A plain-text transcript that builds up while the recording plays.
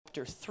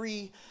chapter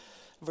 3,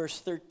 verse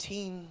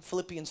 13,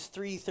 Philippians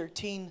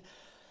 3:13,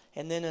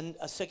 and then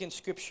a second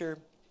scripture,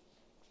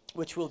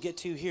 which we'll get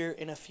to here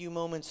in a few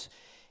moments,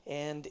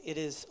 and it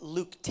is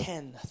Luke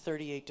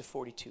 10:38 to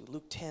 42.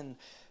 Luke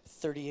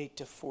 10:38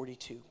 to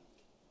 42.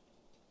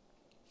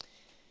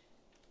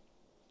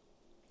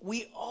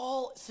 We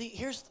all, see,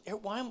 here's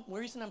the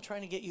reason I'm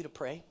trying to get you to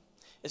pray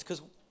is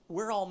because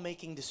we're all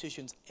making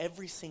decisions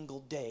every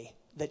single day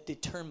that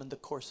determine the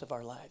course of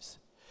our lives.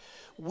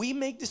 We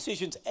make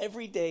decisions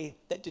every day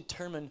that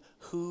determine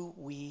who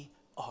we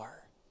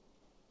are.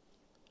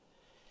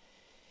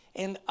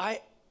 And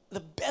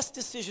the best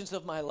decisions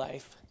of my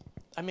life,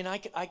 I mean, I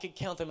could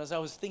count them as I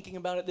was thinking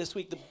about it this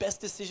week. The best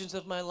decisions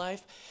of my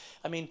life,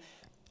 I mean,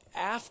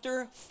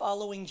 after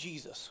following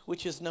Jesus,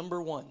 which is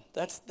number one,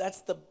 that's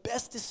the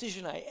best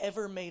decision I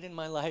ever made in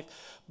my life.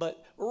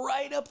 But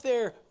right up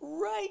there,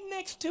 right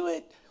next to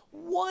it,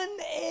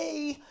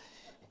 1A,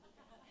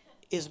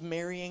 is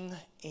marrying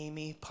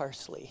Amy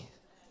Parsley,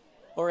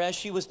 or as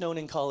she was known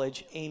in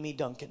college, Amy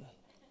Duncan.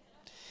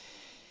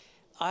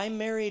 I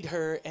married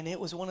her, and it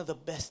was one of the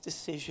best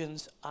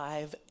decisions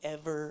I've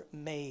ever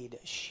made.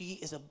 She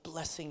is a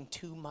blessing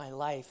to my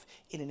life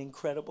in an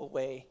incredible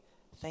way.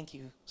 Thank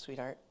you,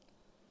 sweetheart.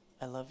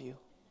 I love you.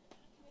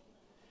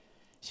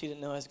 She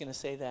didn't know I was going to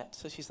say that,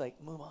 so she's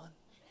like, move on.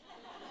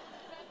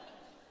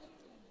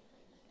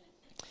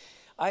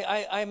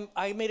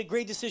 I made a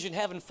great decision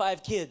having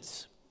 5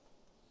 kids.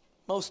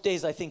 Most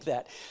days I think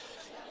that.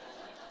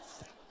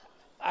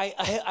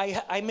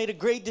 I made a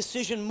great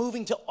decision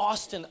moving to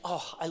Austin.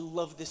 Oh, I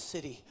love this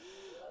city.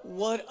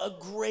 What a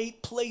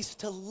great place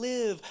to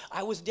live.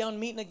 I was down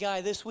meeting a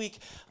guy this week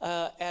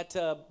at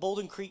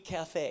Bolden Creek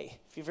Cafe,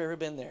 if you've ever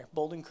been there.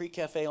 Bolden Creek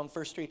Cafe on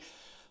First Street.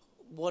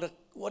 What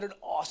an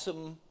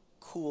awesome,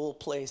 cool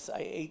place. I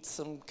ate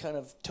some kind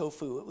of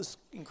tofu. It was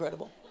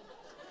incredible.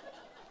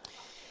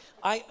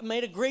 I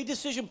made a great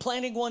decision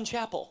planting One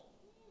Chapel.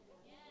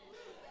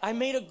 I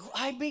made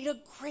a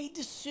great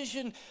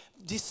decision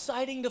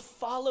deciding to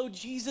follow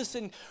Jesus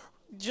and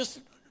just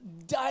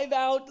dive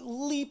out,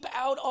 leap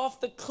out off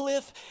the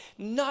cliff,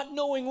 not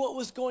knowing what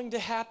was going to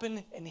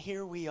happen, and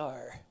here we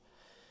are.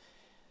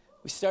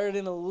 We started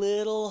in a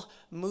little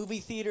movie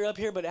theater up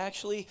here, but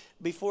actually,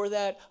 before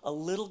that, a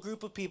little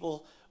group of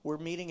people were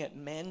meeting at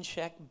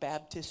Manchac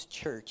Baptist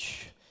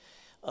Church,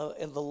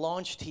 and the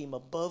launch team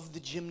above the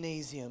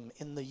gymnasium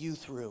in the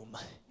youth room,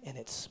 and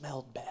it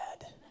smelled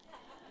bad.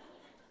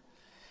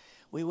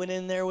 We went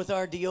in there with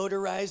our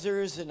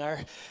deodorizers and our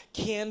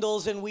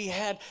candles, and we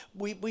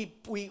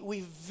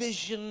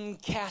vision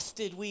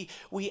casted. We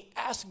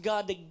asked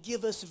God to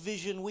give us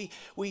vision.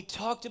 We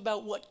talked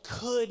about what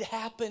could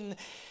happen,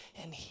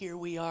 and here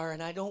we are.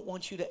 And I don't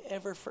want you to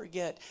ever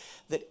forget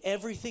that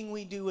everything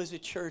we do as a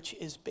church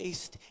is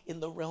based in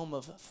the realm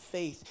of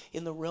faith,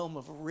 in the realm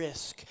of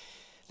risk.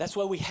 That's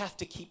why we have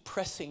to keep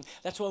pressing.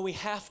 That's why we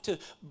have to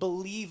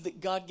believe that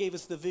God gave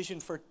us the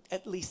vision for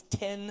at least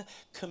 10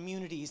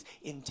 communities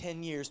in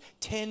 10 years,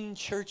 10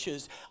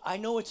 churches. I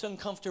know it's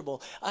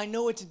uncomfortable. I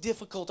know it's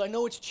difficult. I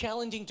know it's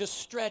challenging to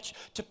stretch,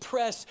 to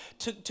press,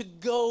 to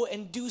go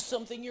and do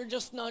something you're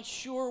just not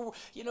sure.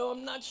 You know,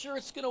 I'm not sure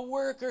it's going to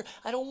work, or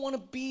I don't want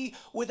to be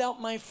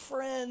without my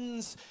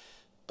friends.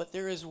 But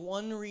there is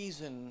one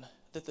reason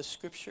that the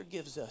scripture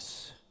gives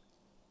us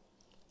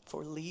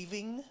for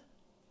leaving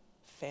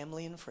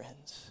family and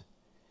friends,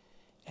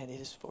 and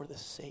it is for the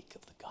sake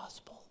of the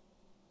gospel.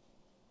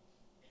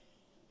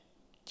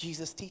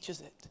 Jesus teaches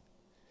it.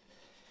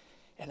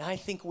 And I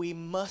think we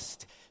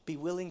must be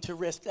willing to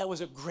risk. That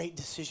was a great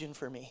decision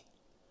for me.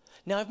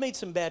 Now, I've made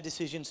some bad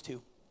decisions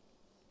too.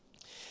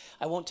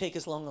 I won't take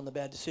as long on the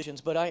bad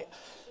decisions, but I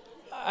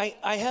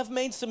have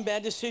made some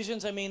bad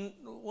decisions. I mean,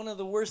 one of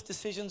the worst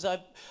decisions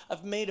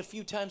I've made a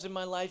few times in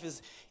my life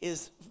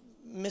is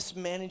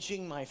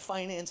mismanaging my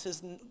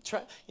finances, and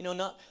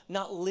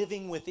not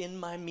living within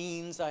my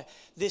means.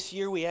 This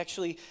year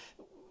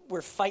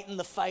we're fighting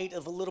the fight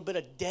of a little bit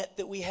of debt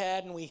that we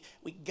had, and we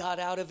got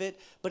out of it,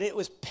 but it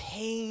was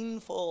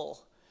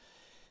painful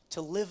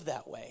to live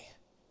that way.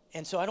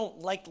 And so I don't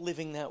like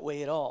living that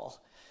way at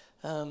all.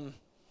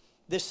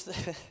 This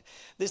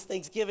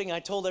Thanksgiving,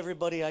 I told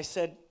everybody, I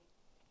said,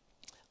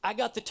 I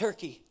got the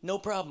turkey, no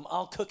problem,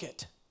 I'll cook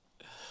it.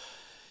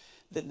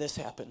 Then this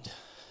happened.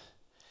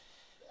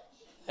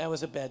 That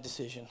was a bad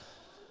decision.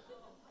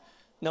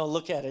 No,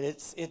 look at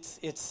it.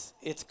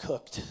 It's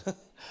cooked.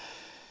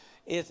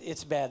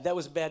 It's bad. That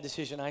was a bad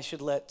decision. I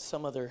should let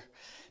some other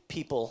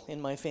people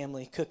in my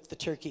family cook the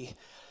turkey.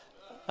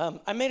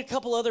 I made a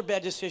couple other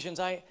bad decisions.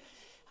 I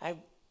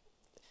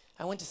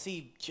went to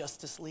see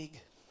Justice League.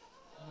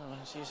 I don't know,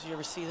 did you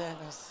ever see that?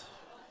 It was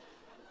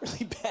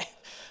really bad.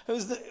 It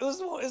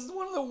was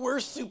one of the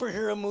worst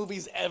superhero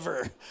movies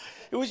ever.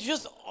 It was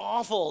just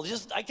awful.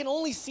 I can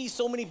only see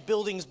so many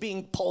buildings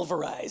being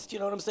pulverized. You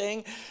know what I'm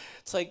saying?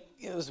 It's like,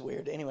 it was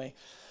weird. Anyway,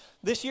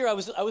 this year I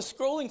was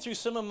scrolling through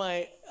some of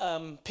my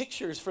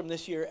pictures from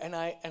this year, and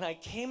I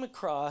came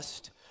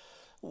across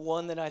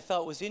one that I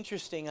thought was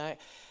interesting.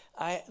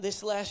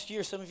 This last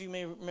year, some of you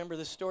may remember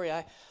this story.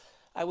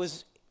 I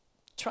was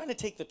trying to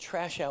take the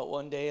trash out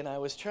one day, and I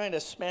was trying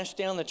to smash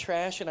down the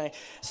trash, and I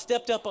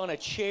stepped up on a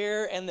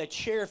chair, and the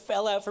chair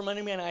fell out from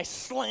under me, and I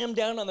slammed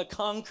down on the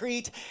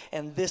concrete,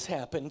 and this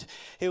happened.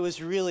 It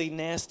was really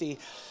nasty.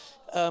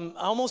 I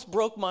almost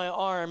broke my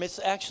arm. It's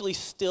actually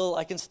still,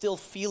 I can still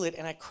feel it,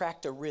 and I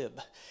cracked a rib.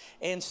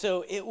 And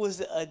so it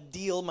was a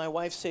deal. My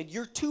wife said,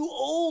 "You're too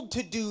old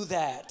to do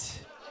that."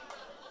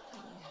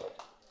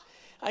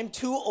 I'm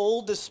too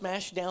old to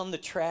smash down the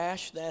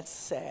trash. That's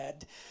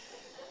sad.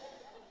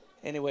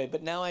 Anyway,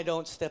 but now I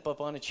don't step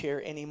up on a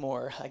chair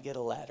anymore. I get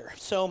a ladder.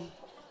 So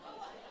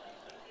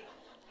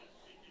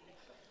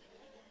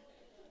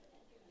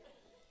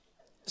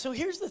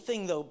here's the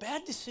thing, though.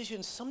 Bad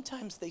decisions,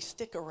 sometimes they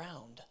stick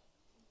around.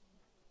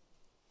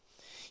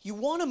 You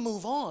want to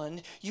move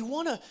on. You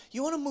want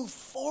to move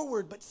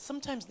forward, but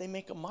sometimes they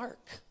make a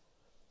mark.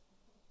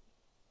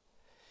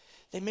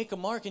 They make a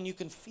mark, and you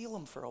can feel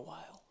them for a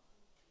while.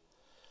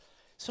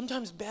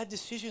 Sometimes bad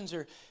decisions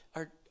are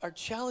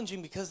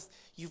challenging because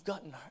you've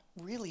gotten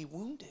really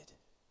wounded.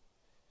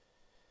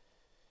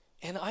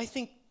 And I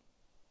think,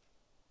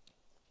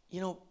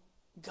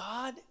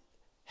 God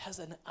has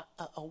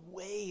a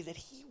way that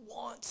he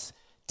wants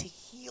to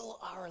heal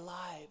our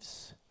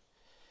lives.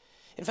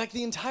 In fact,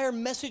 the entire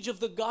message of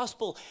the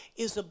gospel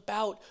is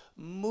about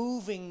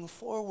moving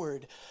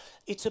forward.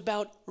 It's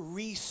about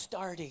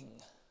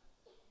restarting.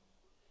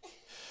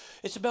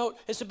 It's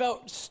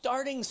about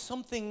starting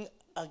something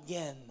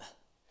again.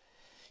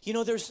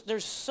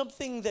 There's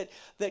something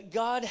that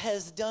God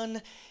has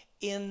done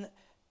in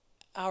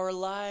our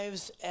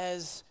lives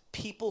as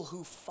people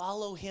who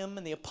follow him,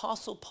 and the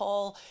Apostle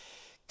Paul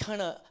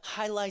kind of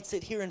highlights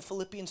it here in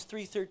Philippians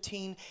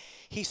 3:13.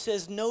 He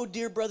says, "No,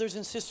 dear brothers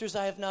and sisters,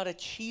 I have not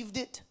achieved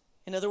it."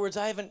 In other words,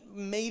 I haven't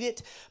made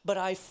it, but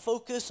I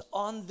focus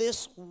on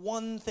this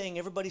one thing.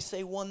 Everybody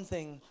say one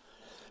thing.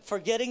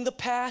 Forgetting the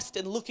past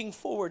and looking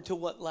forward to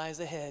what lies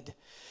ahead.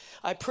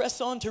 I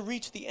press on to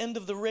reach the end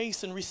of the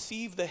race and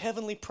receive the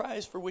heavenly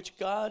prize for which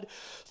God,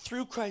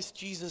 through Christ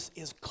Jesus,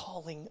 is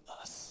calling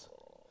us.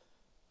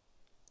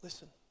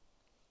 Listen,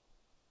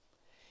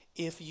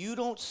 if you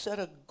don't set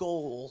a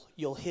goal,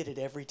 you'll hit it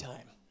every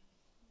time.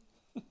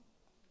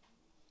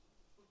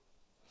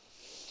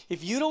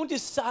 If you don't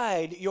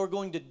decide you're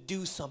going to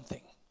do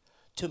something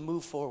to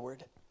move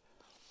forward,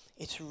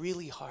 it's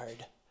really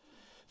hard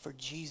for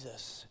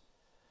Jesus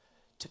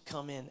to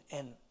come in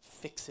and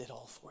fix it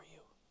all for you.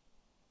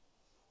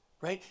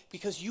 Right?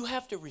 Because you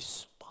have to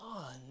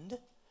respond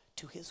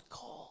to his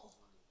call.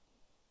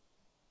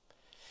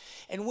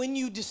 And when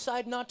you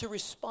decide not to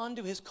respond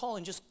to his call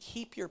and just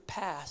keep your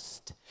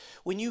past,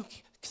 when you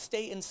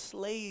stay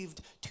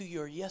enslaved to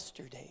your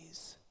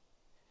yesterdays,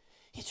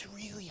 it's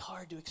really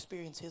hard to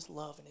experience his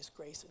love and his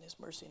grace and his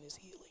mercy and his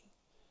healing.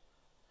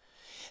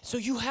 So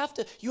you have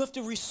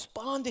to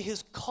respond to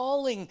his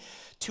calling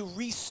to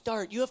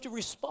restart. You have to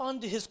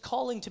respond to his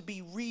calling to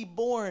be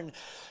reborn.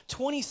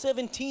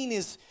 2017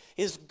 is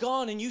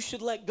gone, and you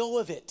should let go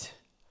of it.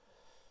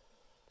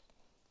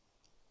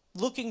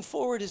 Looking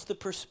forward is the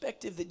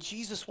perspective that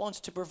Jesus wants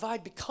to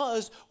provide,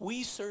 because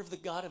we serve the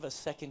God of a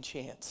second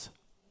chance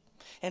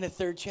and a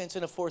third chance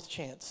and a fourth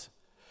chance.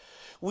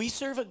 We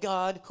serve a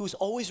God who's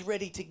always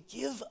ready to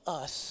give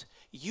us,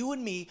 you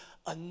and me,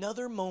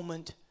 another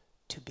moment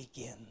to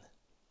begin.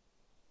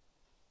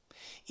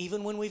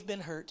 Even when we've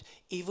been hurt,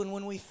 even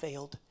when we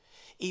failed,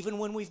 even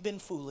when we've been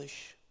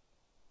foolish.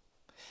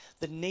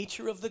 The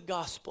nature of the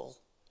gospel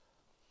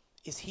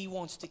is he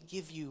wants to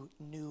give you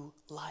new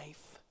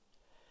life.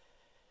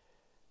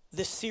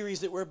 This series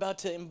that we're about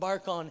to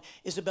embark on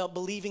is about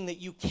believing that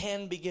you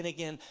can begin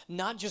again,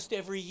 not just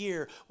every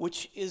year,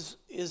 which is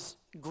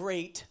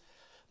great.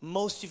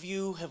 Most of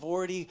you have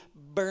already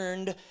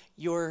burned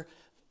your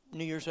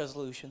New Year's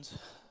resolutions.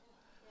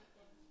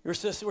 We're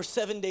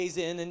 7 days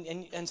in,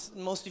 and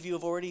most of you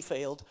have already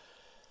failed.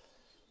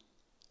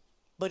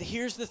 But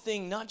here's the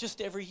thing, not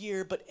just every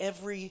year, but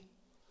every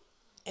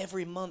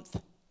month,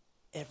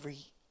 every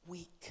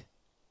week,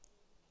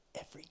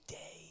 every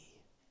day.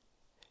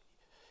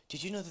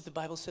 Did you know that the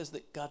Bible says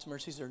that God's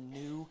mercies are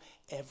new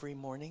every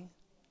morning?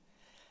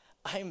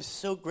 I am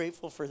so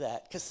grateful for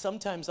that, because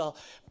sometimes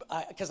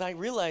I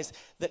realize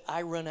that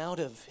I run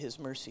out of his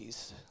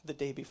mercies the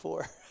day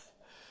before.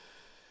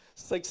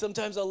 It's like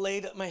sometimes I'll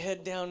lay my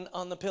head down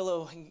on the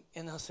pillow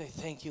and I'll say,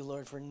 "Thank you,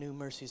 Lord, for new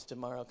mercies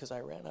tomorrow, because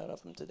I ran out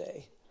of them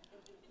today."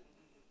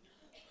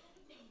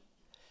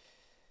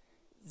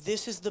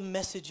 This is the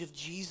message of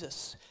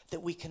Jesus,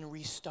 that we can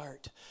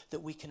restart, that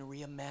we can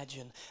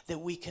reimagine, that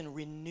we can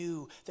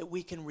renew, that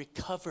we can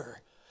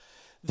recover,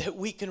 that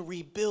we can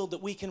rebuild,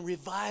 that we can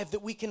revive,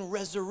 that we can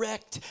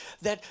resurrect,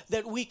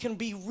 that we can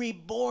be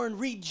reborn,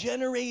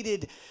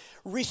 regenerated,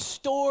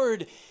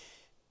 restored,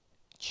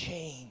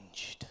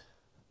 changed.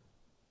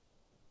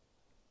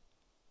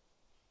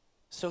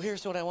 So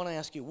here's what I want to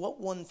ask you. What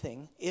one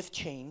thing, if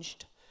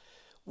changed,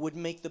 would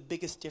make the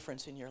biggest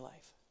difference in your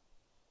life?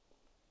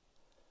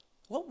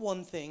 What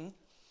one thing,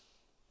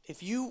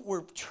 if you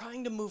were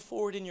trying to move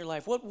forward in your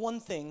life, what one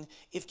thing,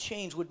 if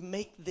changed, would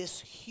make this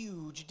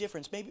huge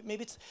difference?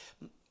 Maybe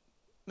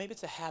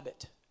it's a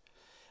habit.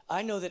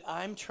 I know that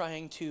I'm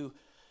trying to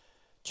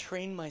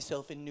train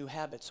myself in new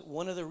habits.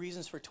 One of the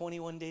reasons for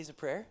 21 days of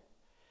prayer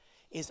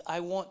is I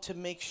want to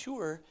make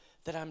sure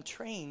that I'm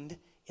trained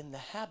in the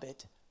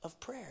habit of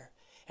prayer,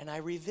 and I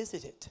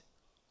revisit it.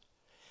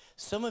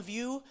 Some of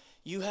you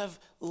have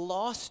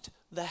lost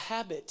the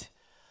habit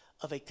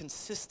of a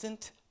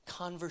consistent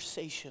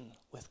conversation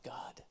with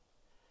God.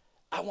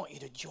 I want you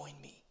to join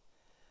me.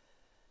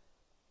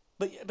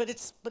 But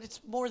it's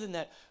more than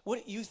that.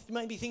 What you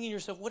might be thinking to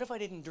yourself, what if I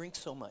didn't drink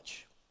so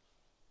much?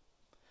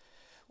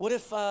 What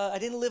if I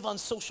didn't live on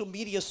social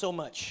media so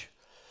much?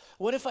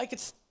 What if I could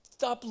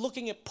stop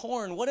looking at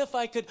porn? What if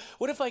I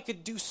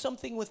could do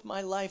something with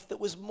my life that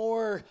was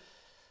more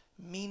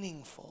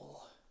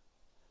meaningful?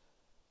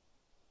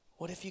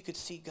 What if you could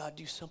see God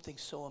do something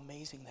so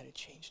amazing that it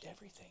changed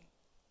everything?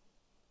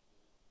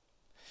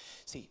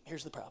 See,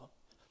 here's the problem.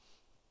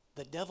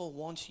 The devil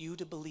wants you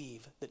to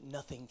believe that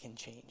nothing can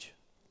change,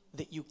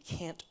 that you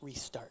can't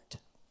restart.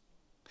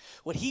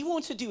 What he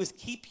wants to do is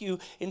keep you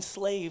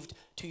enslaved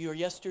to your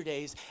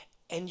yesterdays,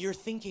 and you're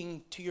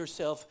thinking to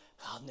yourself,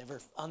 I'll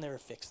never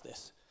fix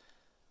this.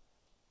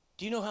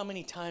 Do you know how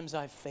many times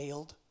I've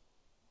failed?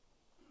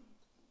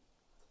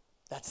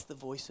 That's the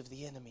voice of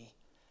the enemy.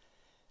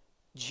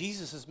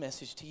 Jesus'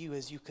 message to you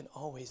is you can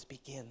always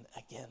begin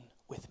again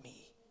with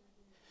me.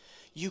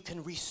 You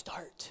can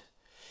restart.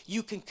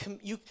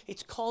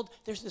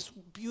 There's this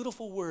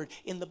beautiful word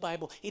in the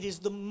Bible. It is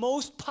the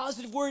most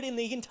positive word in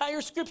the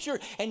entire scripture,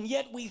 and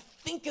yet we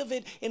think of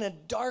it in a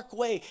dark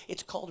way.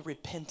 It's called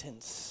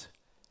repentance.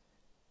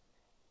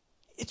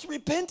 It's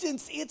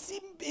repentance.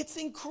 It's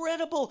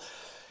incredible.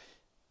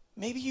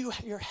 Maybe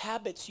your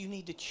habits, you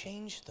need to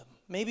change them.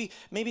 Maybe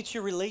it's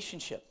your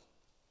relationship.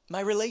 My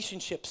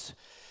relationships.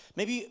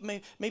 Maybe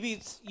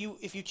it's you.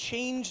 If you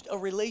changed a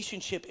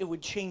relationship, it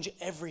would change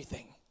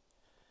everything.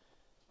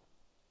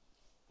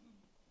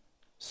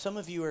 Some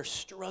of you are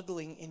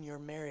struggling in your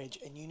marriage,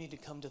 and you need to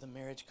come to the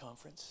marriage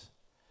conference.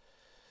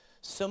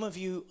 Some of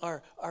you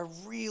are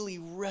really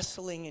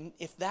wrestling, and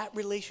if that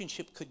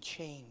relationship could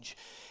change,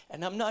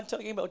 and I'm not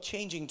talking about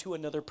changing to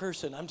another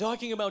person, I'm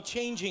talking about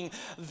changing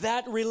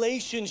that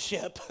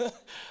relationship.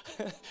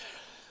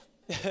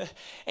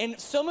 And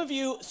some of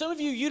you,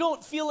 you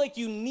don't feel like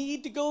you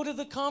need to go to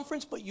the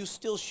conference, but you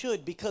still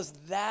should, because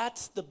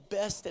that's the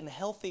best and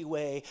healthy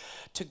way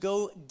to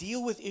go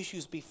deal with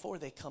issues before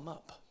they come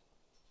up.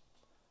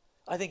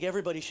 I think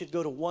everybody should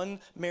go to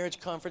one marriage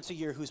conference a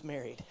year who's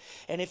married.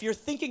 And if you're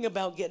thinking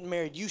about getting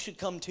married, you should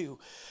come too.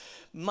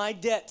 My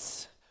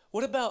debts.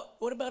 What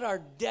about our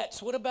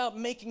debts? What about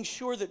making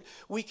sure that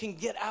we can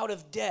get out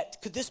of debt?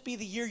 Could this be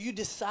the year you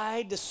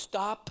decide to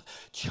stop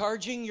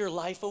charging your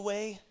life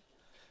away?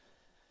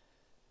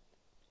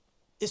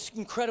 It's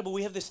incredible.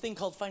 We have this thing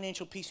called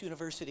Financial Peace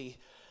University.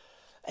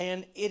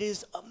 And it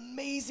is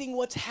amazing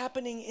what's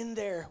happening in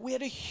there. We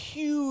had a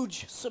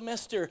huge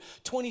semester,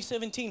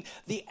 2017.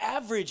 The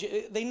average,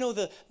 they know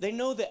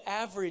the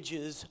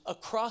averages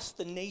across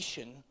the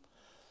nation.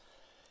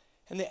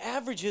 And the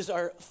averages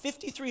are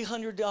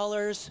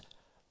 $5,300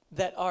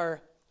 that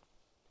are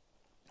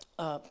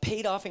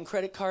paid off in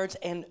credit cards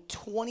and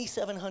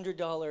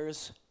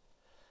 $2,700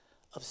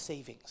 of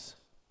savings.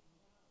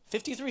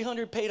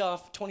 $5,300 paid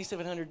off,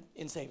 $2,700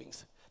 in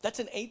savings. That's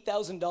an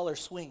 $8,000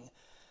 swing.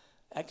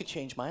 That could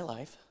change my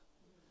life,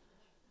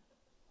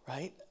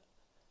 right?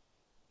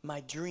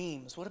 My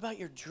dreams. What about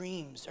your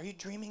dreams? Are you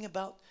dreaming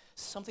about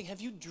something?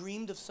 Have you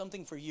dreamed of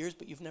something for years,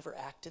 but you've never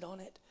acted on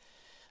it?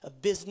 A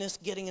business,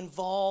 getting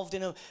involved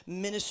in a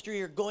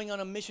ministry, or going on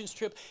a missions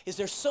trip? Is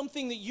there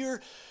something that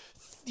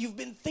you've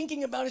been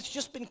thinking about? It's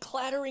just been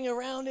clattering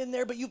around in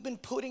there, but you've been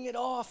putting it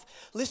off.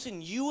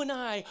 Listen, you and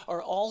I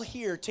are all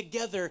here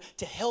together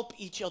to help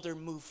each other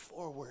move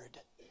forward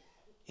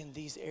in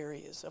these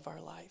areas of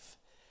our life.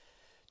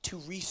 To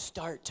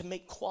restart, to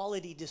make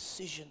quality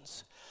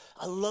decisions.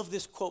 I love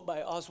this quote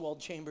by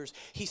Oswald Chambers.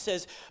 He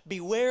says,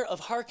 "Beware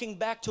of harking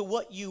back to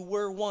what you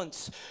were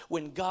once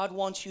when God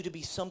wants you to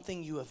be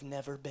something you have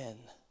never been."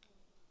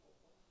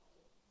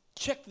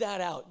 Check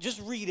that out.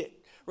 Just read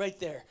it right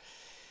there.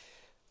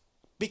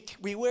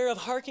 Beware of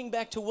harking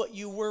back to what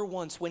you were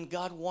once when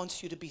God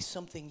wants you to be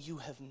something you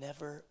have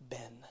never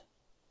been.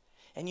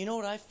 And you know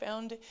what I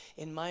found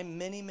in my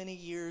many, many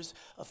years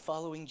of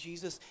following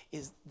Jesus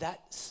is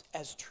that's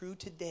as true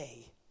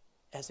today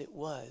as it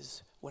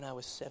was when I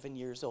was 7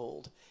 years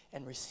old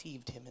and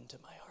received him into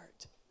my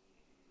heart.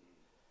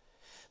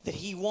 That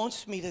he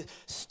wants me to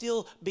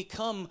still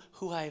become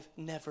who I've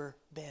never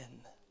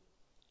been.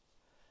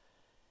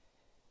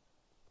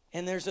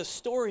 And there's a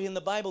story in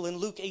the Bible in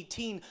Luke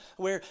 18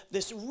 where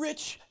this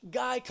rich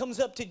guy comes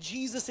up to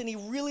Jesus and he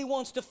really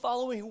wants to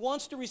follow him. He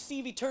wants to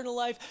receive eternal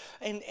life.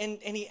 And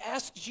he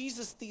asked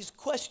Jesus these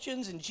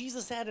questions, and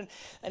Jesus had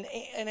an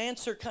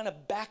answer kind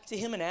of back to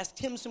him and asked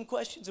him some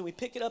questions. And we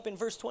pick it up in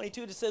verse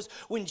 22. It says,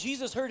 when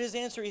Jesus heard his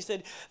answer, he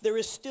said, "There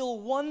is still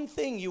one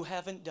thing you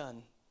haven't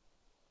done."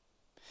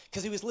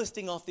 Because he was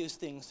listing off these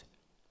things.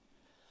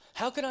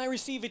 How can I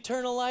receive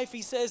eternal life,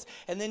 he says.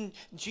 And then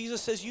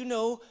Jesus says, you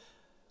know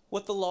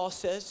what the law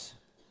says.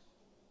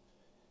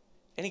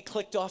 And he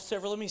clicked off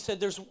several of them. He said,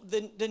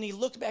 then he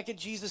looked back at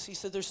Jesus. He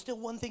said, there's still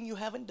one thing you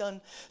haven't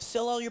done.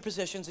 Sell all your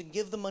possessions and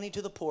give the money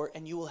to the poor,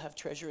 and you will have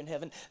treasure in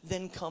heaven.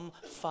 Then come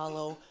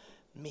follow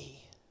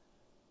me.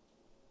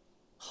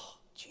 Oh,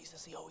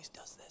 Jesus, he always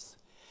does this.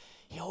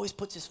 He always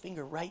puts his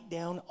finger right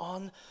down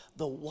on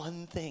the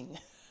one thing.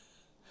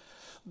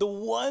 The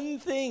one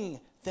thing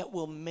that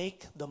will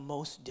make the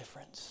most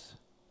difference.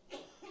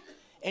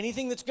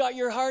 Anything that's got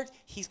your heart,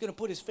 he's going to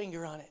put his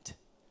finger on it.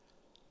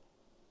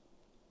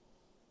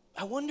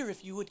 I wonder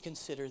if you would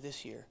consider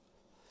this year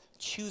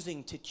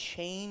choosing to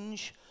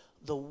change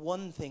the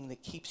one thing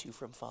that keeps you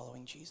from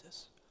following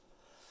Jesus.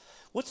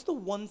 What's the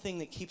one thing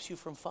that keeps you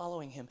from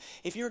following him?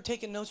 If you're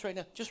taking notes right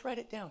now, just write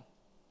it down.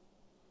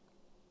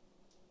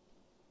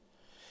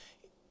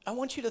 I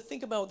want you to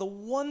think about the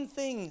one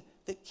thing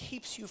that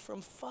keeps you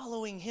from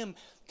following him.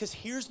 Because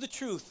here's the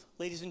truth,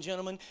 ladies and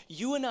gentlemen.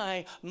 You and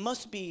I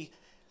must be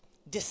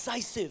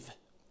decisive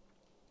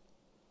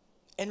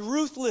and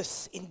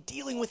ruthless in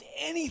dealing with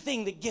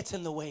anything that gets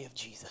in the way of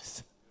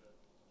Jesus.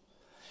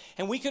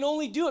 And we can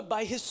only do it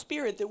by his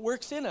Spirit that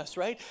works in us,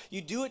 right?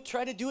 You do it,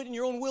 try to do it in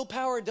your own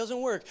willpower, it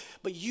doesn't work.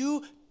 But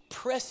you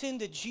press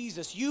into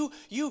Jesus. You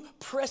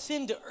press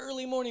into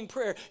early morning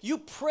prayer. You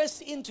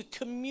press into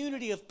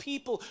community of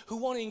people who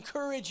want to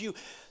encourage you.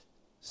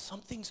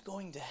 Something's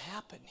going to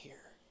happen here.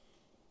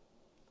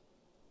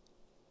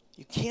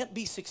 You can't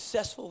be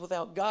successful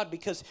without God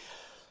because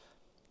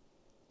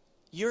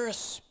you're a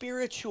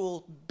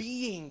spiritual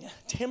being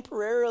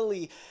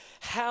temporarily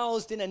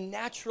housed in a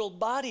natural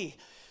body.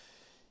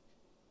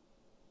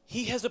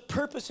 He has a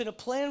purpose and a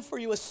plan for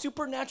you, a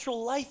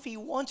supernatural life he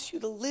wants you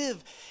to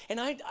live. And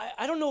I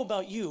don't know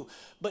about you,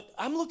 but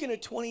I'm looking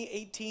at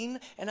 2018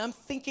 and I'm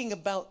thinking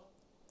about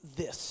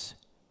this.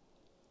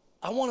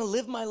 I want to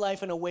live my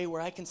life in a way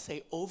where I can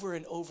say over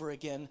and over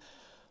again,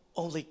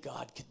 only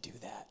God could do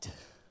that.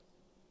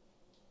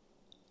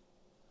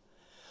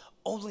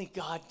 Only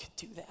God could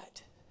do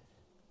that.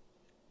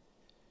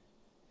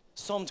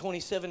 Psalm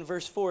 27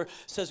 verse 4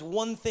 says,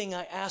 one thing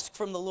I ask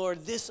from the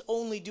Lord, this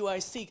only do I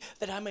seek,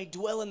 that I may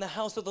dwell in the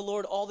house of the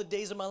Lord all the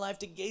days of my life,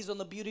 to gaze on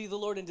the beauty of the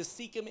Lord and to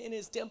seek him in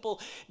his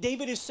temple.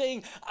 David is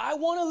saying, I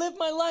want to live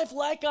my life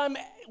like I'm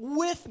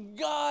with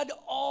God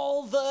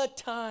all the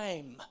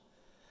time.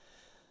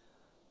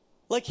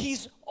 Like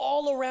he's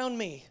all around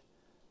me.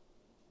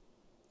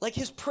 Like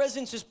his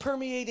presence is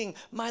permeating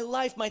my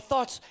life, my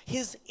thoughts,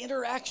 his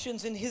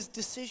interactions and his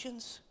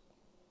decisions.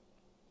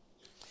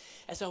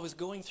 As I was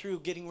going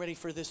through getting ready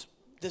for this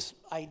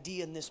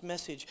idea and this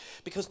message,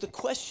 because the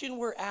question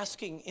we're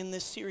asking in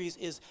this series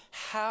is,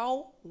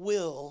 how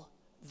will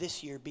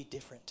this year be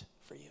different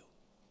for you?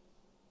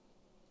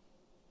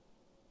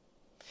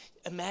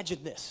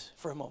 Imagine this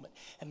for a moment.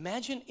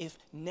 Imagine if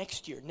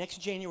next year, next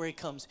January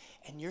comes,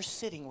 and you're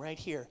sitting right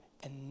here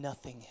and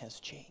nothing has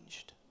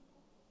changed.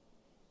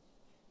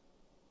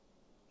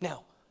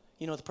 Now,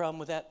 you know the problem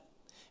with that?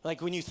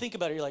 Like when you think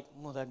about it, you're like,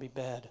 well, that'd be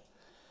bad.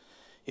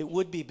 It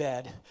would be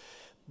bad,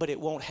 but it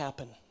won't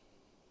happen.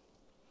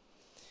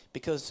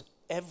 Because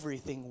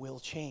everything will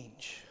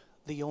change.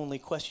 The only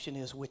question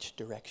is which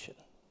direction.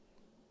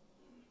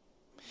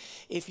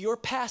 If you're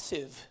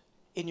passive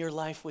in your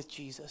life with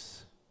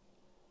Jesus,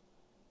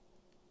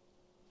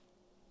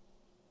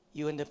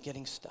 you end up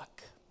getting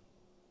stuck.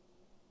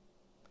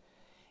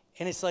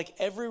 And it's like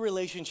every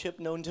relationship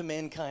known to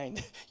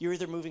mankind, you're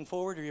either moving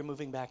forward or you're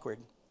moving backward.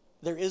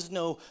 There is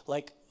no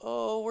like,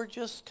 oh, we're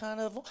just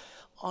kind of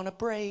on a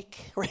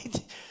break,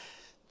 right?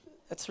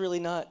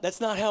 That's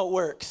not how it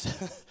works.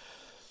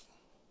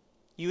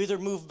 You either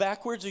move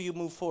backwards or you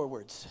move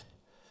forwards.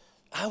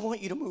 I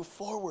want you to move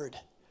forward.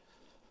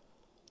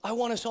 I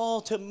want us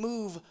all to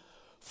move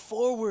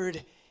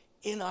forward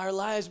in our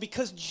lives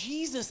because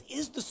Jesus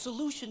is the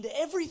solution to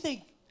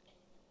everything.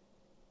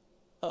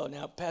 Oh,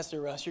 now,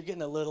 Pastor Russ, you're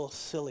getting a little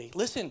silly.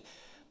 Listen,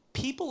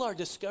 people are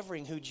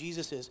discovering who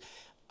Jesus is.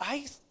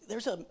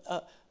 There's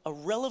a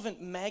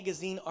relevant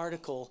magazine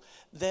article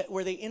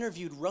where they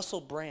interviewed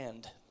Russell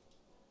Brand.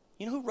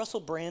 You know who Russell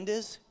Brand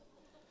is?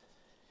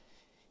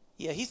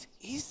 Yeah, he's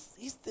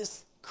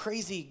this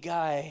crazy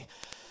guy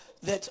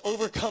that's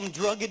overcome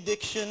drug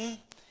addiction,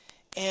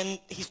 and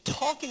he's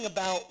talking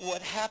about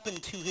what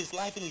happened to his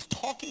life, and he's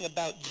talking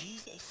about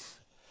Jesus.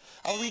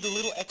 I'll read a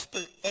little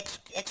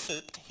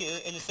excerpt here,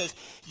 and it says,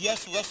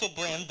 yes, Russell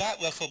Brand,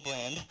 that Russell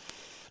Brand,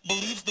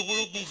 believes the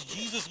world needs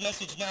Jesus'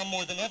 message now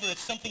more than ever.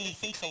 It's something he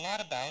thinks a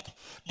lot about.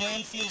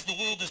 Brand feels the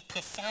world is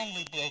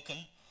profoundly broken.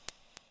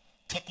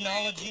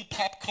 Technology,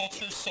 pop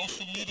culture,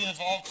 social media have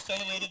all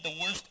accelerated the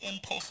worst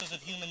impulses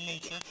of human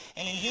nature,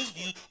 and in his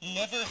view,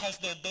 never has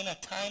there been a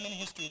time in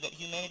history that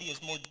humanity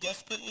has more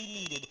desperately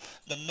needed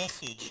the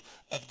message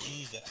of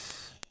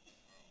Jesus.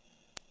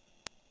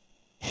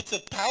 It's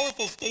a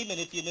powerful statement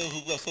if you know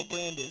who Russell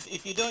Brand is.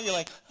 If you don't, you're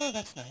like, oh,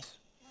 that's nice.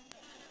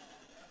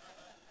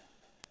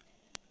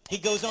 He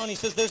goes on, he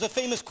says, there's a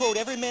famous quote,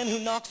 every man who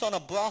knocks on a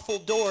brothel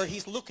door,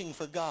 he's looking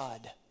for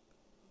God.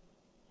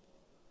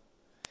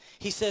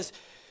 He says,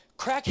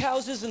 crack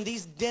houses and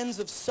these dens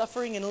of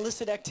suffering and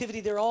illicit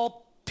activity, they're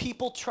all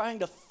people trying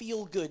to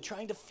feel good,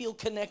 trying to feel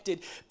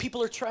connected.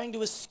 People are trying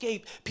to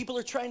escape. People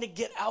are trying to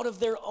get out of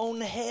their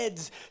own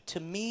heads. To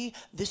me,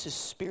 this is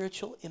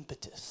spiritual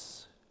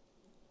impetus.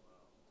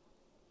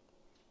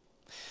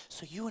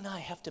 So you and I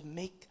have to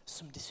make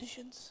some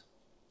decisions.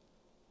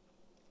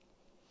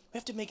 We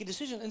have to make a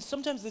decision, and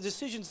sometimes the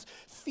decisions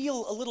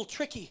feel a little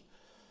tricky.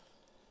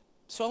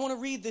 So I want to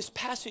read this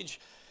passage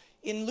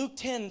in Luke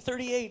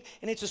 10:38,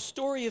 and it's a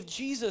story of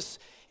Jesus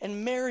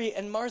and Mary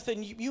and Martha,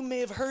 and you may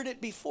have heard it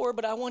before,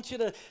 but I want you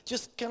to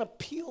just kind of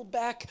peel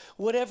back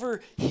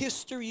whatever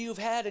history you've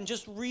had and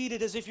just read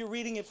it as if you're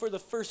reading it for the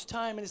first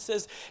time. And it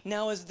says,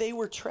 "Now as they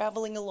were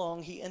traveling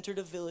along, he entered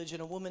a village,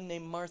 and a woman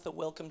named Martha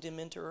welcomed him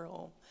into her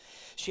home.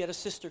 She had a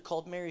sister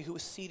called Mary who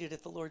was seated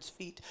at the Lord's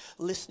feet,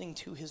 listening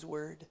to his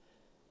word.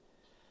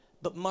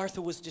 But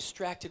Martha was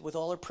distracted with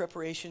all her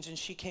preparations, and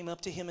she came up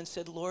to him and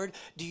said, 'Lord,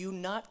 do you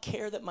not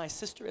care that my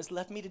sister has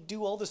left me to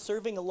do all the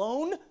serving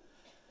alone?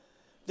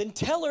 Then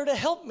tell her to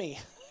help me.'"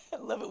 I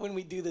love it when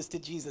we do this to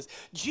Jesus.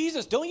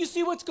 "Jesus, don't you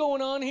see what's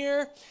going on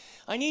here?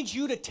 I need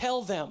you to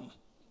tell them."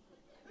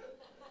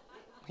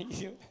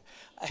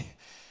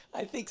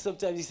 I think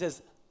sometimes he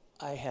says,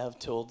 "I have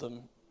told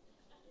them."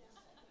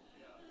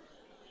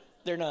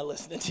 They're not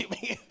listening to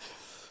me.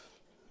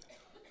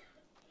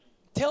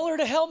 "Tell her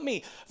to help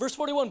me." Verse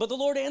 41, "But the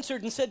Lord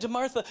answered and said to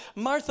Martha,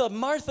 'Martha,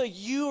 Martha,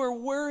 you are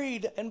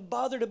worried and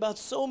bothered about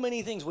so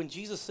many things.'" When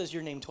Jesus says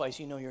your name twice,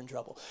 you know you're in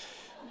trouble.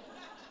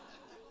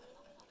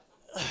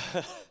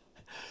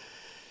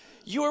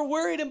 "You are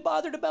worried and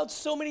bothered about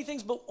so many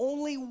things, but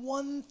only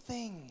one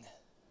thing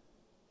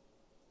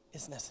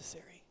is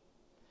necessary.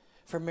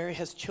 For Mary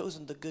has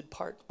chosen the good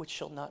part, which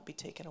shall not be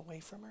taken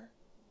away from her."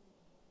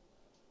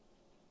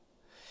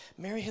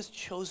 Mary has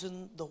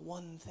chosen the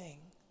one thing.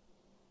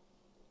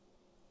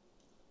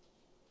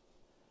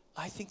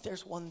 I think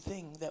there's one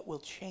thing that will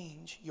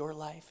change your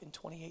life in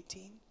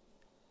 2018.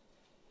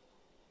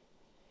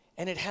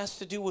 And it has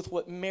to do with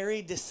what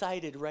Mary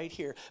decided right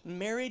here.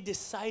 Mary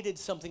decided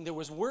something. There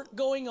was work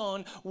going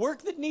on,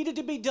 work that needed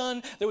to be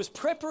done. There was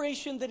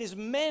preparation that is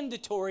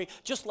mandatory,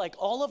 just like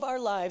all of our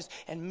lives.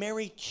 And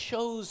Mary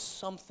chose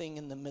something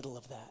in the middle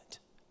of that.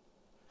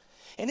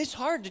 And it's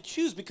hard to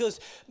choose because,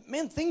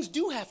 man, things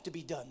do have to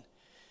be done.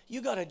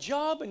 You got a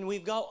job, and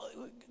we've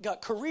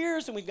got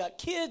careers, and we've got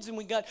kids, and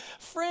we've got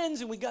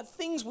friends, and we've got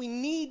things we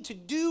need to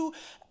do.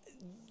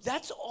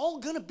 That's all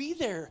going to be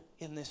there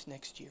in this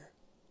next year.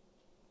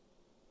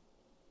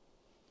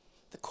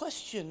 The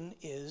question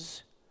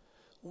is,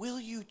 will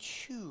you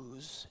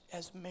choose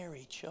as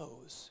Mary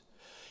chose?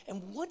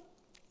 And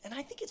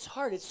I think it's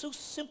hard. It's so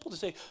simple to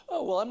say,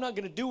 "Oh, well, I'm not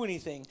going to do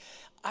anything."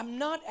 I'm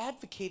not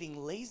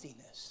advocating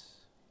laziness.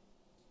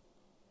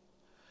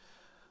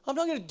 I'm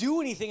not going to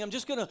do anything. I'm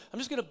just going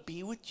to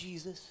be with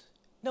Jesus.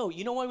 No,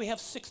 you know why we have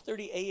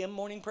 6:30 a.m.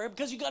 morning prayer?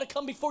 Because you got to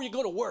come before you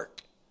go to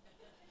work.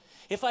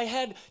 If I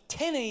had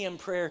 10 a.m.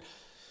 prayer,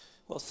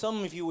 well,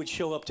 some of you would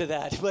show up to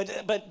that,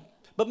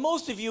 but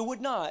most of you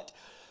would not.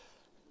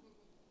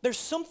 There's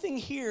something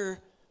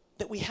here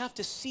that we have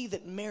to see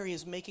that Mary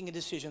is making a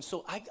decision.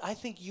 So I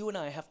think you and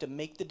I have to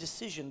make the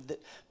decisions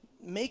that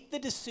make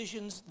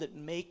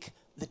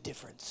the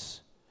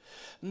difference.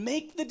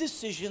 Make the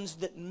decisions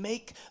that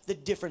make the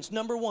difference.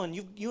 Number one,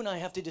 you and I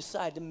have to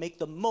decide to make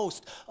the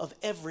most of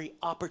every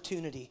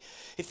opportunity.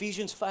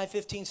 Ephesians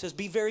 5:15 says,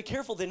 "Be very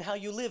careful then how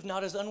you live,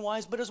 not as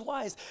unwise, but as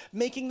wise,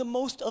 making the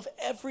most of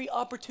every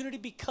opportunity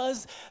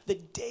because the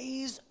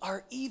days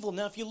are evil."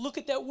 Now, if you look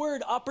at that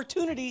word,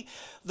 opportunity,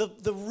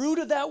 the root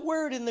of that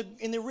word in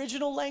the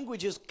original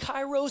language is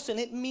kairos, and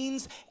it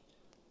means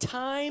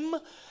time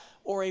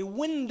or a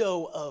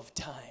window of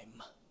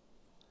time.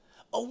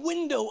 A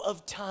window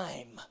of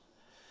time.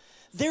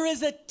 There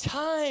is a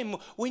time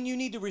when you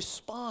need to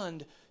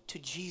respond to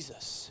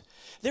Jesus.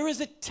 There is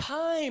a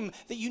time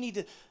that you need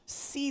to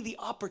see the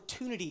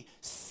opportunity,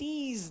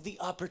 seize the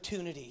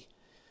opportunity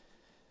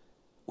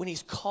when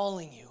he's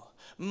calling you.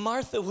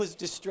 Martha was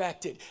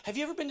distracted. Have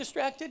you ever been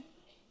distracted?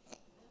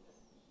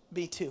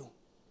 Me too.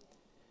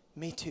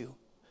 Me too.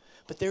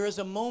 But there is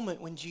a moment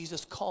when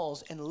Jesus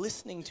calls, and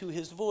listening to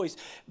his voice,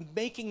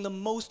 making the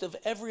most of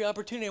every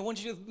opportunity. I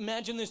want you to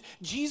imagine this.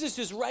 Jesus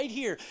is right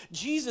here.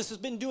 Jesus has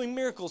been doing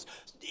miracles.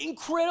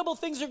 Incredible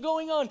things are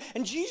going on.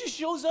 And Jesus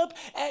shows up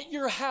at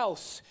your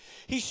house.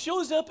 He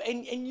shows up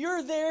and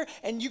you're there,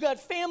 and you got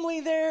family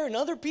there and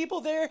other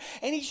people there.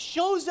 And he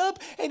shows up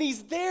and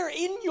he's there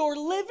in your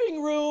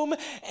living room,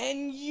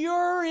 and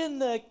you're in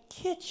the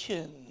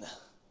kitchen.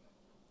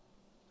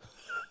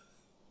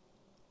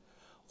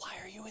 Why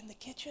are you in the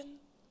kitchen?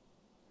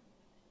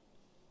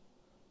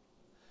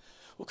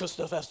 Well, because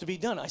stuff has to be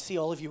done. I see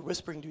all of you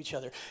whispering to each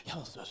other. Yeah,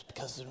 well, that's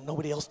because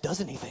nobody else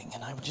does anything.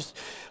 And I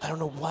don't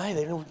know why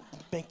they don't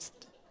make...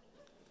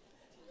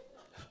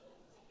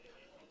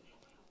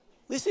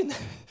 Listen,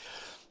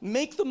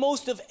 make the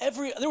most of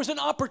there was an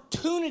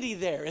opportunity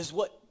there is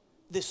what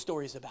this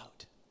story is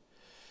about.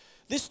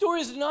 This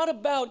story is not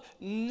about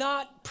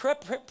not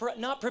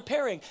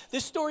preparing.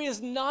 This story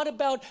is not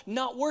about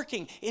not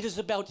working. It is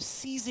about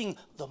seizing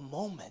the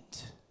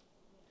moment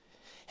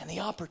and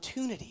the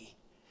opportunity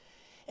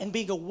and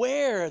being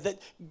aware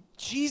that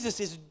Jesus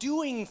is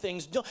doing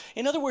things.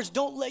 In other words,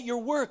 don't let your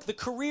work, the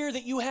career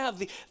that you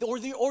have,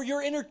 or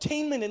your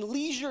entertainment and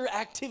leisure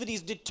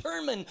activities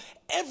determine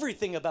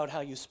everything about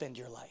how you spend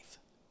your life.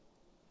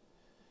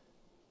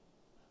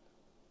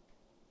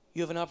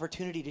 You have an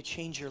opportunity to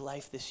change your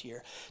life this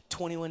year.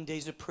 21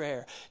 days of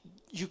prayer.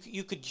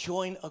 You could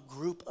join a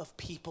group of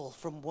people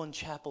from One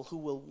Chapel who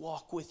will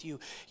walk with you.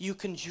 You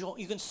can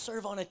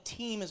serve on a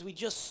team, as we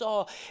just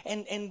saw,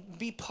 and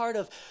be part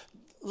of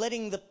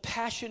letting the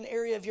passion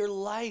area of your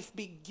life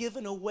be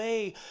given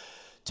away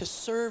to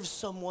serve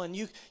someone.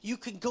 You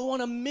could go on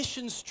a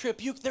missions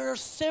trip. There are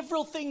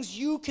several things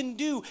you can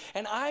do.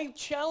 And I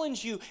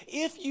challenge you,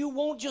 if you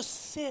won't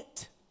just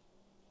sit,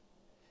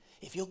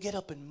 if you'll get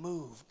up and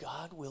move,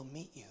 God will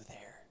meet you there.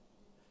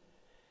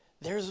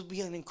 There will be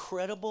an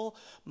incredible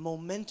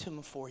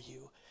momentum for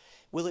you.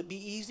 Will it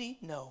be easy?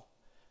 No.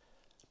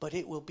 But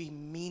it will be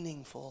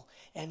meaningful,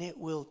 and it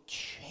will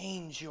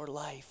change your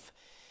life.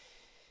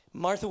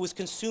 Martha was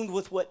consumed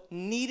with what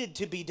needed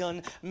to be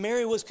done.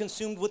 Mary was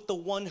consumed with the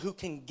one who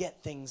can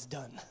get things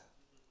done.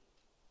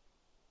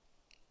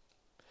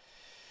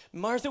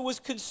 Martha was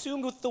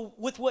consumed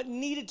with what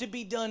needed to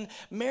be done.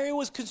 Mary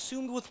was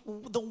consumed with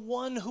the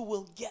one who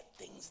will get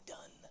things done.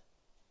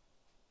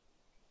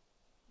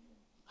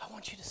 I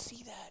want you to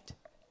see that.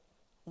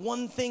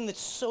 One thing that's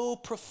so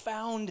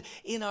profound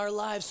in our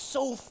lives,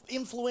 so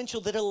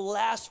influential that it'll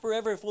last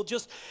forever if we'll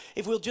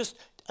just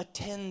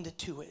attend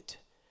to it.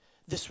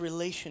 This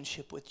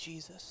relationship with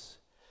Jesus,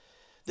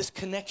 this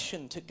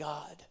connection to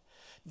God.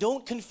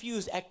 Don't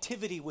confuse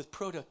activity with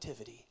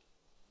productivity.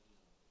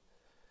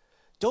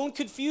 Don't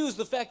confuse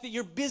the fact that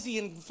you're busy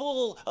and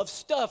full of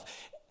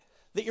stuff,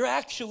 that you're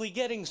actually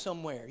getting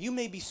somewhere. You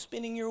may be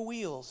spinning your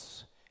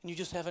wheels and you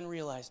just haven't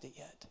realized it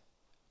yet.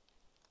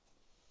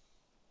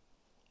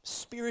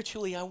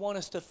 Spiritually, I want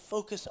us to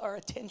focus our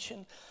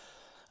attention,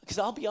 because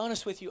I'll be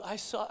honest with you,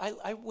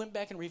 I went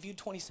back and reviewed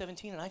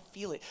 2017 and I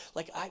feel it.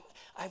 Like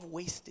I've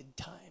wasted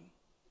time.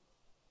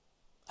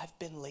 I've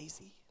been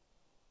lazy.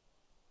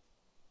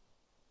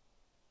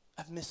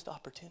 I've missed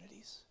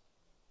opportunities.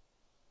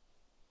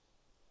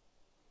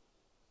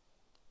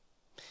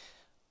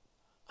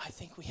 I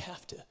think we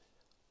have to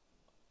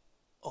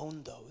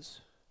own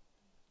those,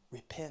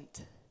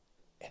 repent,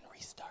 and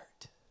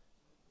restart.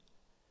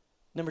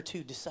 Number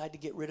 2, decide to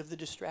get rid of the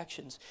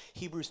distractions.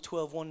 Hebrews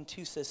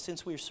 12:1-2 says,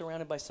 since we are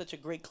surrounded by such a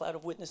great cloud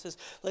of witnesses,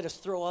 let us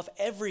throw off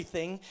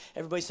everything.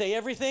 Everybody say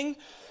everything.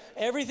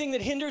 Everything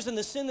that hinders and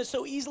the sin that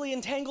so easily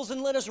entangles,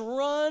 and let us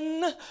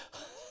run.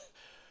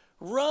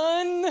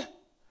 Run.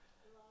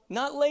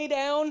 Not lay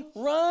down.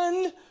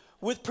 Run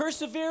with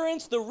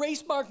perseverance, the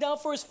race marked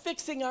out for us,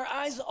 fixing our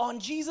eyes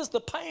on Jesus,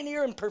 the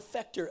pioneer and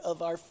perfecter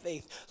of our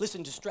faith.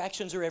 Listen,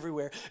 distractions are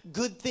everywhere.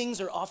 Good things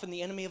are often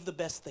the enemy of the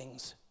best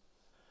things.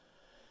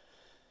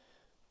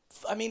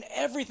 I mean,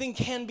 everything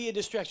can be a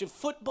distraction.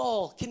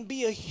 Football can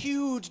be a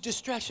huge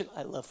distraction.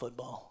 I love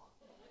football.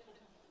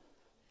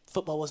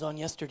 Football was on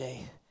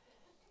yesterday,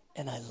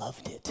 and I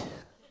loved it.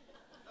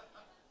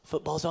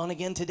 Football's on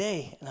again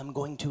today, and I'm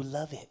going to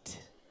love it.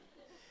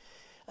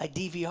 I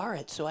DVR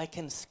it so I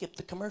can skip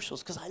the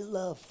commercials because I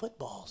love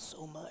football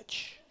so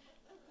much.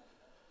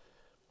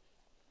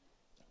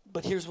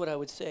 But here's what I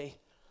would say.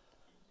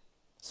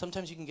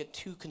 Sometimes you can get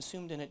too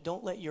consumed in it.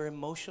 Don't let your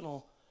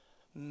emotional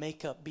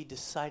makeup be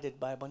decided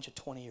by a bunch of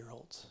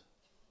 20-year-olds.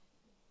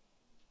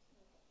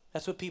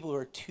 That's what people who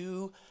are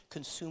too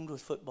consumed with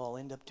football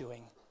end up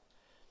doing.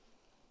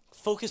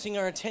 Focusing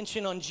our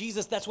attention on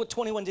Jesus, that's what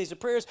 21 days of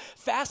prayer is.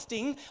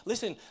 Fasting,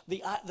 listen,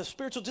 the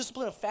spiritual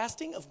discipline of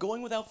fasting, of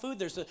going without food,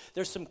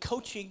 there's some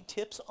coaching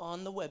tips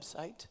on the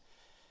website.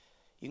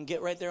 You can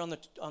get right there on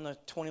the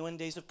 21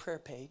 days of prayer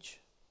page,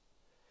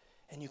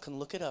 and you can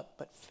look it up.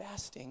 But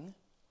fasting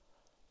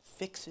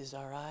fixes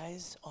our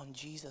eyes on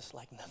Jesus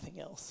like nothing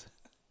else.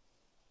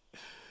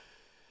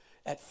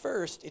 At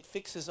first, it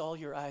fixes all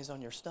your eyes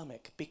on your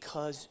stomach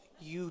because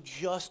you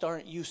just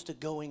aren't used to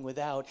going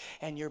without,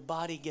 and your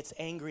body gets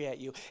angry at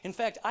you. In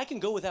fact, I can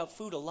go without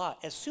food a lot.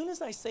 As soon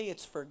as I say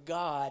it's for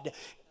God,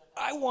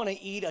 I want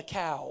to eat a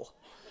cow.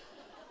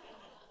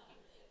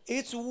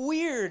 It's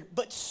weird,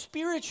 but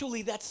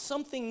spiritually, that's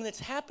something that's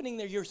happening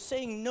there. You're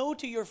saying no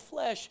to your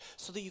flesh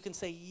so that you can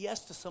say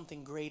yes to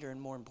something greater and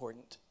more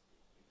important.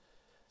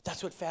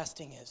 That's what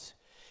fasting is.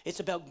 It's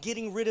about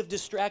getting rid of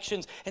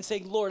distractions and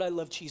saying, Lord, I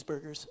love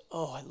cheeseburgers.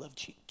 Oh, I love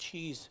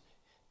cheese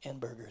and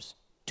burgers.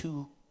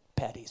 2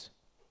 patties.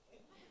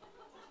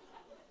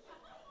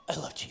 I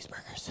love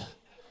cheeseburgers.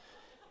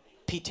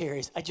 Pete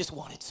Terry's. I just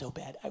want it so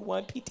bad. I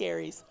want Pete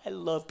Terry's. I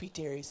love Pete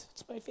Terry's.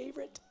 It's my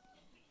favorite.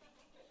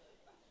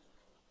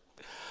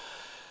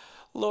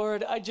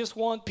 Lord, I just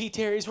want Pete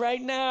Terry's right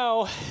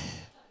now.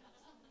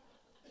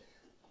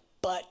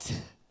 But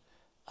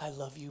I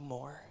love you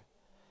more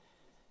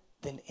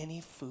than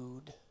any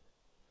food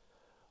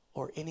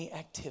or any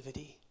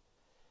activity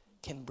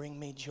can bring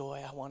me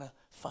joy. I want to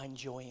find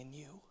joy in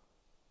you.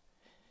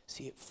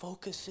 See, it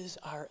focuses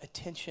our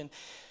attention.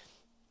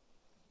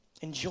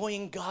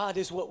 Enjoying God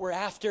is what we're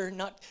after,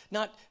 not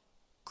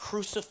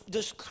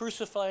just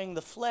crucifying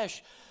the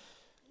flesh.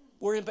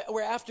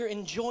 We're after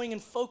enjoying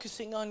and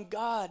focusing on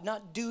God,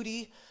 not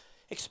duty,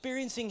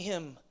 experiencing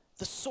Him,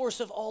 the source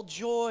of all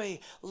joy,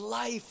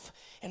 life,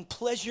 and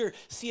pleasure.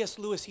 C.S.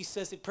 Lewis, he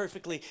says it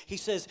perfectly. He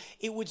says,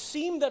 "It would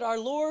seem that our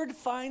Lord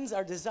finds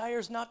our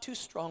desires not too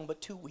strong,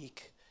 but too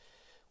weak.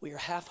 We are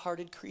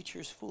half-hearted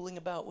creatures fooling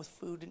about with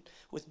food,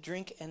 with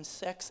drink and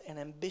sex and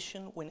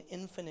ambition when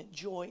infinite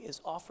joy is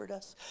offered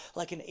us,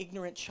 like an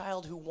ignorant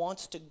child who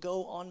wants to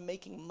go on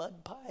making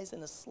mud pies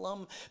in a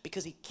slum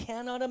because he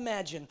cannot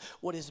imagine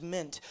what is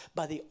meant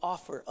by the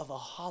offer of a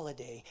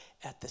holiday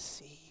at the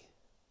sea.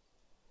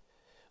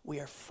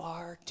 We are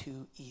far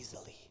too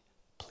easily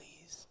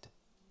pleased.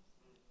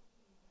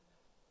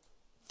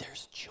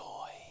 There's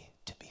joy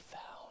to be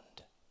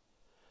found.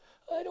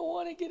 I don't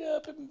want to get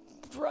up and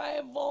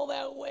drive all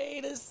that way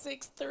to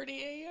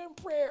 6:30 a.m.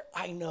 prayer.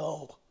 I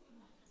know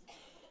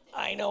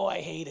I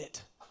hate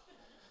it.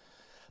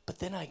 But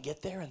then I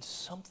get there and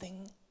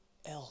something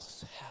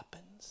else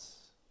happens.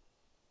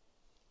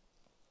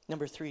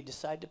 Number 3,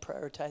 decide to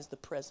prioritize the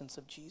presence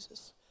of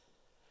Jesus.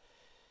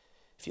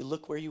 If you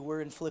look where you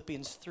were in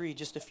Philippians 3,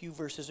 just a few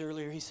verses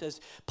earlier,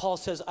 Paul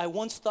says, "I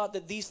once thought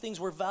that these things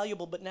were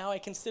valuable, but now I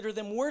consider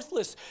them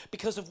worthless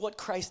because of what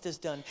Christ has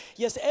done."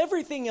 Yes,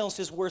 everything else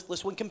is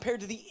worthless when compared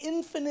to the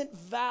infinite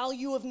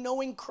value of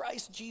knowing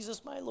Christ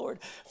Jesus my Lord.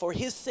 For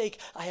His sake,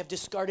 I have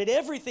discarded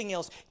everything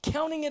else,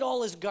 counting it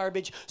all as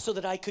garbage, so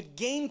that I could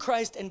gain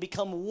Christ and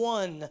become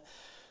one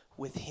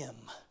with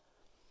Him.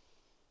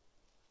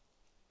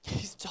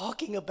 He's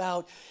talking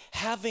about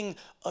having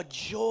a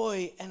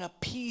joy and a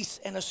peace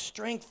and a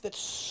strength that's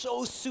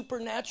so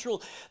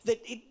supernatural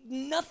that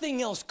nothing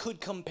else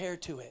could compare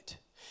to it.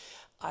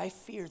 I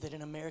fear that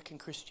in American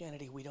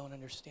Christianity, we don't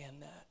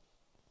understand that.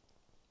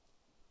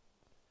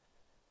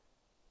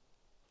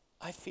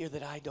 I fear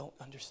that I don't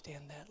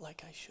understand that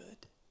like I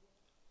should.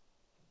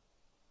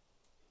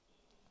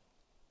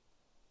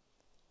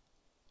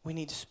 We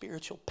need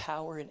spiritual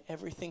power in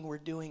everything we're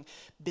doing.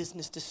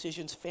 Business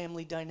decisions,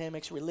 family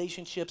dynamics,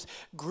 relationships,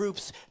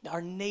 groups,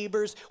 our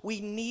neighbors. We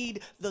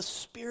need the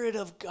Spirit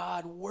of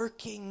God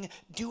working,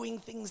 doing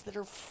things that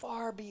are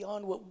far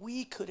beyond what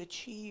we could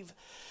achieve.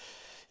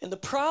 And the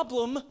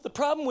problem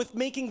with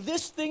making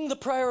this thing the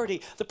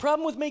priority, the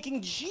problem with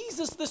making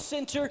Jesus the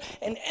center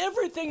and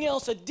everything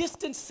else a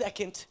distant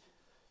second,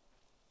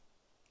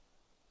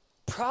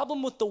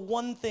 problem with the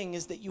one thing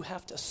is that you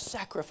have to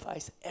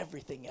sacrifice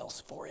everything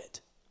else for it.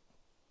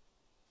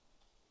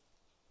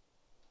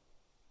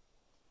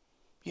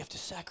 You have to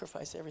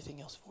sacrifice everything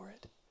else for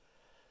it.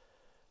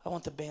 I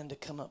want the band to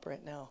come up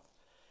right now.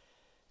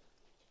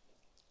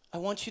 I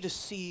want you to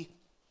see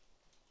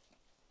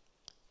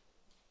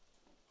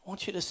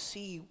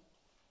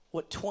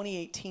what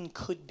 2018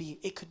 could be.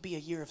 It could be a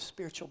year of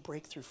spiritual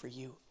breakthrough for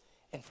you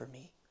and for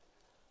me.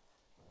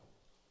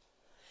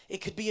 It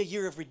could be a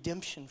year of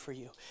redemption for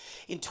you.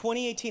 In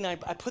 2018, I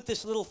put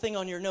this little thing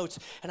on your notes,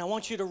 and I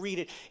want you to read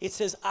it. It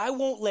says, "I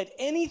won't let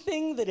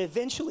anything that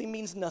eventually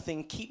means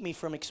nothing keep me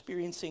from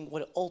experiencing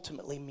what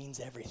ultimately means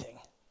everything."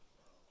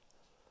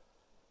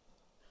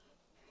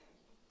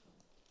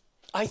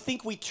 I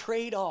think we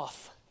trade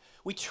off.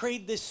 We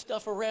trade this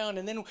stuff around,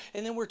 and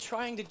then we're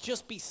trying to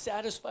just be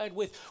satisfied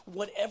with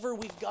whatever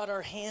we've got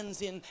our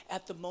hands in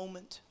at the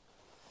moment.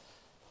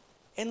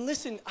 And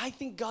listen, I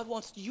think God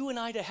wants you and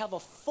I to have a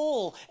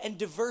full and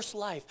diverse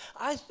life.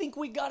 I think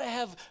we got to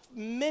have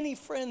many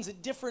friends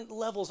at different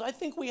levels. I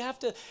think we have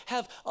to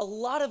have a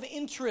lot of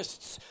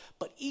interests.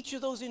 But each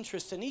of those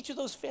interests and each of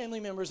those family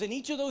members and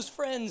each of those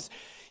friends,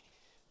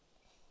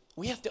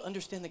 we have to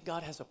understand that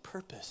God has a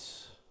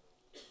purpose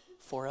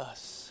for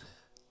us.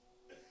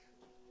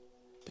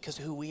 Because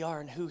of who we are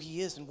and who He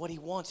is and what He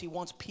wants. He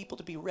wants people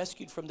to be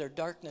rescued from their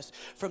darkness,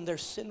 from their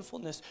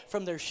sinfulness,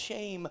 from their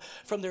shame,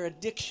 from their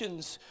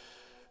addictions,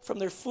 from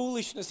their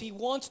foolishness. He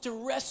wants to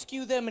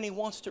rescue them, and He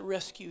wants to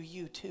rescue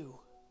you too.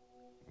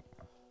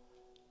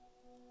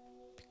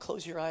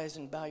 Close your eyes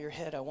and bow your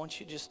head. I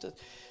want you just to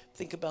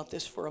think about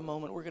this for a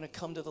moment. We're going to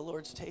come to the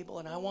Lord's table,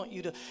 and I want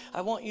you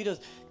to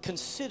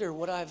consider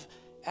what I've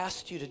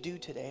asked you to do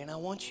today, and I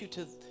want you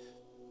to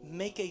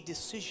make a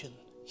decision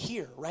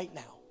here, right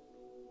now,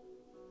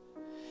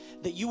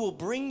 that you will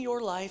bring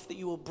your life, that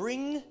you will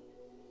bring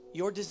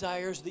your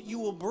desires, that you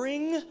will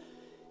bring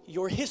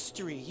your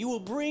history, you will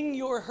bring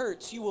your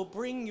hurts, you will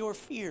bring your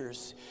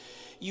fears,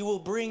 you will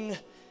bring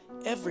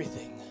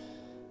everything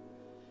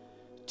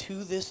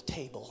to this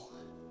table.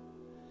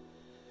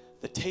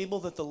 The table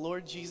that the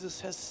Lord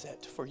Jesus has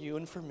set for you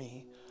and for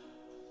me,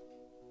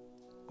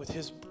 with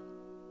his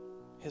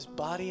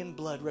body and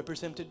blood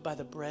represented by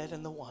the bread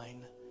and the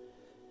wine,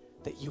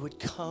 that you would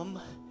come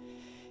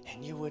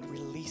and you would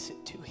release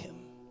it to Him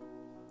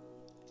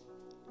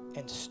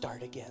and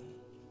start again.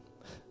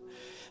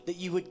 That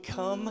you would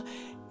come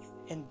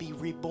and be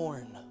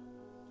reborn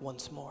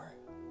once more.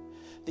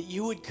 That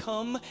you would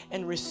come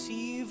and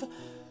receive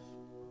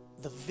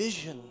the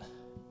vision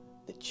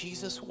that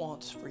Jesus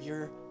wants for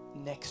your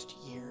next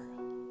year.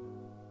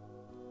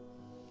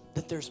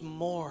 That there's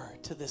more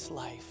to this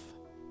life.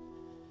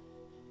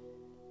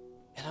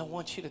 And I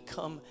want you to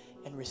come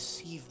and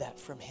receive that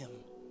from him.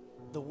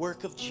 The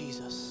work of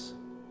Jesus.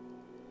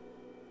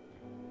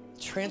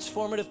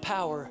 Transformative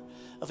power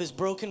of his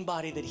broken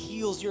body that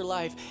heals your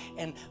life,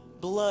 and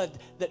blood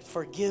that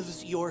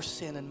forgives your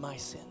sin and my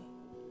sin.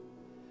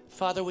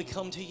 Father, we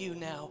come to you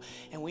now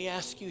and we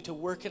ask you to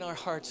work in our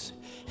hearts.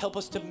 Help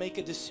us to make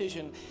a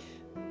decision.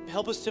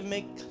 Help us to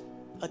make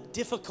a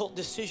difficult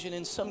decision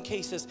in some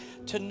cases,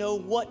 to know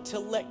what to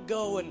let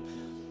go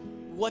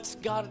and what's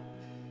got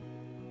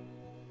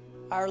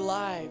our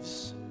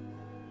lives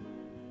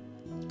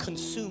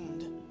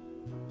consumed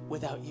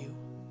without you.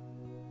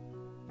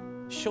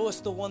 Show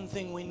us the one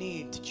thing we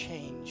need to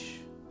change.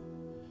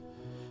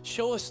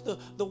 Show us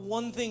the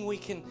one thing we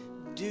can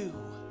do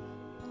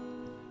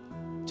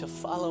to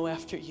follow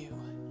after you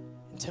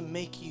and to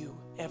make you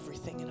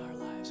everything in our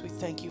lives. We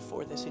thank you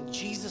for this. In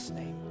Jesus'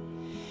 name,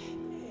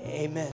 amen.